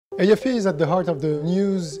AFP is at the heart of the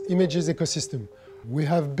news images ecosystem. We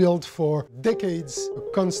have built for decades a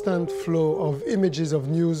constant flow of images of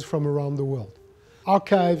news from around the world.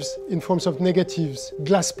 Archives in forms of negatives,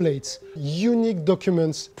 glass plates, unique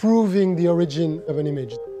documents proving the origin of an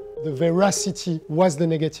image. The veracity was the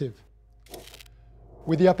negative.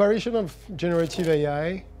 With the apparition of generative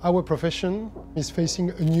AI, our profession is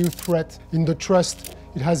facing a new threat in the trust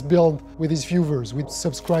it has built with its viewers, with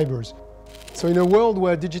subscribers. So in a world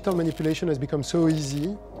where digital manipulation has become so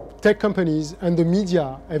easy, tech companies and the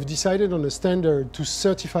media have decided on a standard to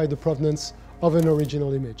certify the provenance of an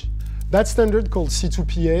original image. That standard, called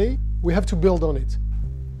C2PA, we have to build on it.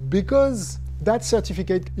 Because that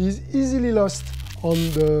certificate is easily lost on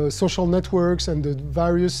the social networks and the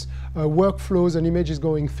various workflows an image is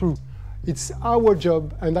going through. It's our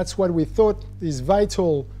job, and that's what we thought is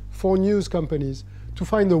vital for news companies, to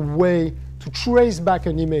find a way to trace back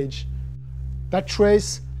an image. That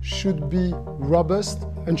trace should be robust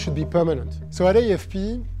and should be permanent. So at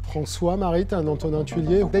AFP, François, Marit, and Antonin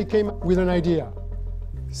Tuillier, they came with an idea.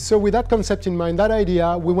 So with that concept in mind, that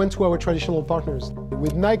idea, we went to our traditional partners.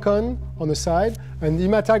 With Nikon on the side and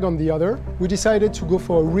Imatag on the other, we decided to go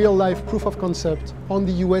for a real-life proof of concept on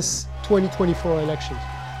the US 2024 elections.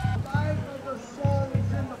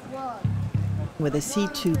 With a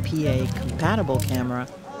C2PA compatible camera,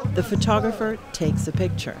 the photographer takes a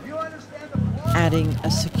picture, adding a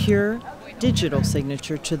secure digital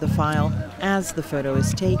signature to the file as the photo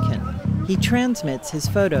is taken. He transmits his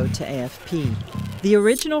photo to AFP. The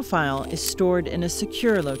original file is stored in a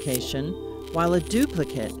secure location, while a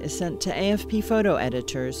duplicate is sent to AFP photo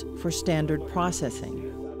editors for standard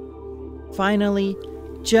processing. Finally,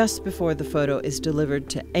 just before the photo is delivered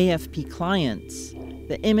to AFP clients,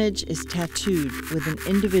 the image is tattooed with an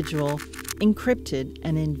individual, encrypted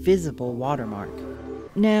and invisible watermark.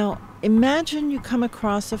 Now, imagine you come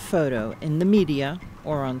across a photo in the media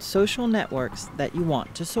or on social networks that you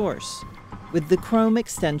want to source. With the Chrome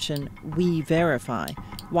extension We Verify,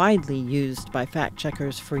 widely used by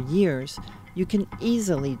fact-checkers for years, you can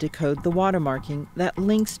easily decode the watermarking that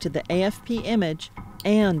links to the AFP image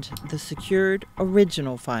and the secured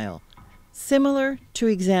original file, similar to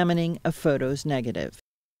examining a photo's negative.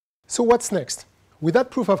 So what's next? With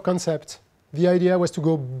that proof of concept, the idea was to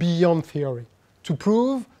go beyond theory, to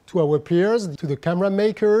prove to our peers, to the camera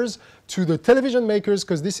makers, to the television makers,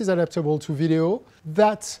 because this is adaptable to video,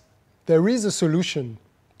 that there is a solution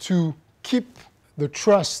to keep the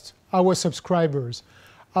trust our subscribers,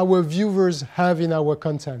 our viewers have in our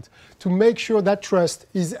content, to make sure that trust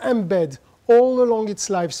is embedded all along its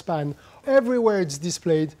lifespan, everywhere it's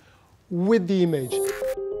displayed with the image.